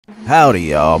Howdy,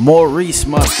 y'all. Maurice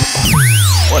Monroe.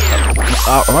 What the?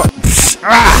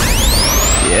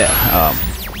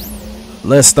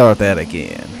 Let's start that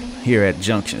again. Here at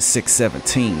junction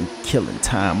 617, killing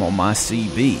time on my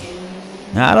CB.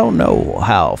 Now, I don't know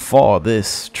how far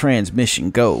this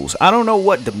transmission goes. I don't know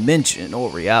what dimension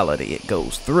or reality it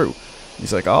goes through.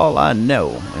 It's like, all I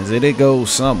know is that it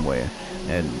goes somewhere.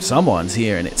 And someone's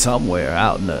hearing it somewhere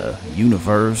out in the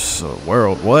universe or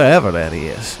world, whatever that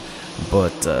is.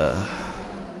 But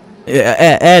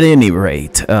at any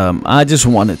rate, I just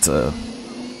wanted to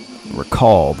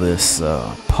recall this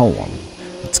poem.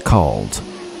 It's called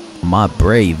My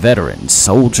Brave Veteran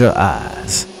Soldier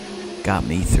Eyes. Got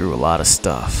me through a lot of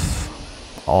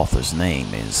stuff. Author's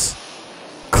name is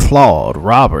Claude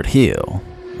Robert Hill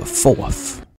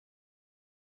IV.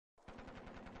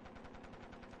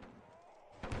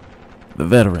 The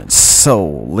veteran's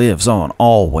soul lives on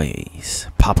always.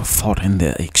 Papa fought in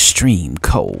the extreme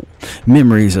cold.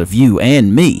 Memories of you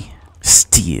and me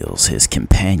steals his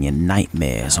companion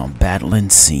nightmares on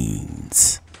battling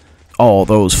scenes. All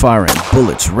those firing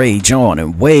bullets rage on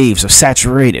in waves of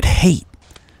saturated hate.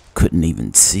 Couldn't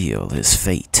even seal his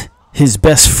fate. His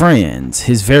best friends,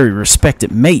 his very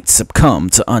respected mates,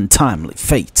 succumbed to untimely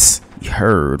fates. He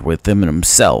heard within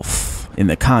himself, in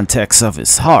the context of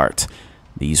his heart,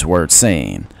 these words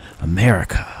saying,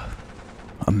 America,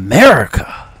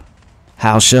 America,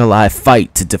 how shall I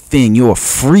fight to defend your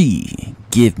free?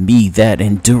 Give me that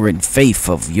enduring faith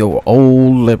of your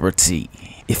old liberty.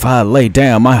 If I lay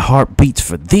down, my heart beats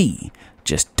for thee.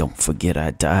 Just don't forget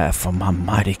I die for my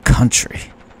mighty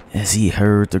country. As he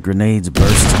heard the grenades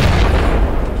bursting,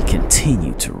 he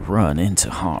continued to run into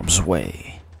harm's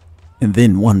way. And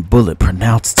then one bullet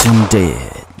pronounced him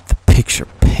dead. The picture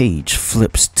page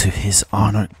flips to his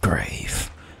honored grave.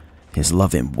 His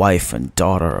loving wife and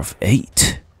daughter of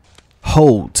 8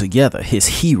 hold together his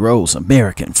hero's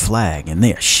American flag in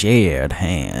their shared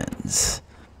hands.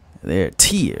 Their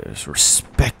tears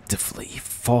respectively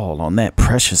fall on that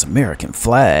precious American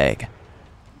flag.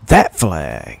 That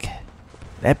flag,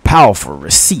 that powerful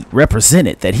receipt,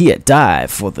 represented that he had died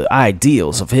for the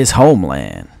ideals of his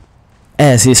homeland.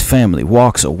 As his family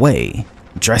walks away,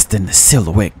 dressed in the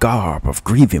silhouette garb of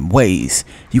grieving ways,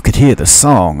 you could hear the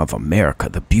song of America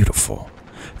the beautiful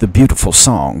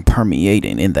song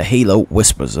permeating in the halo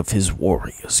whispers of his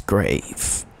warrior's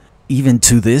grave. Even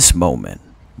to this moment,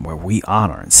 where we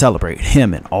honor and celebrate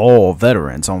him and all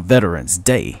veterans on Veterans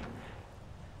Day,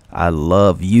 I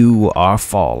love you, our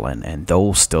fallen, and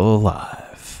those still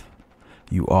alive.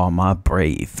 You are my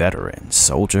brave veteran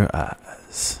soldier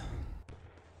eyes.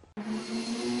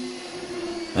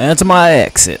 That's my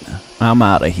exit. I'm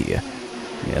out of here.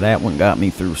 Yeah, that one got me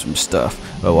through some stuff.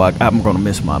 But I'm gonna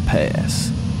miss my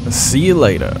pass. See you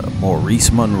later.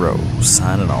 Maurice Monroe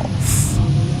signing off.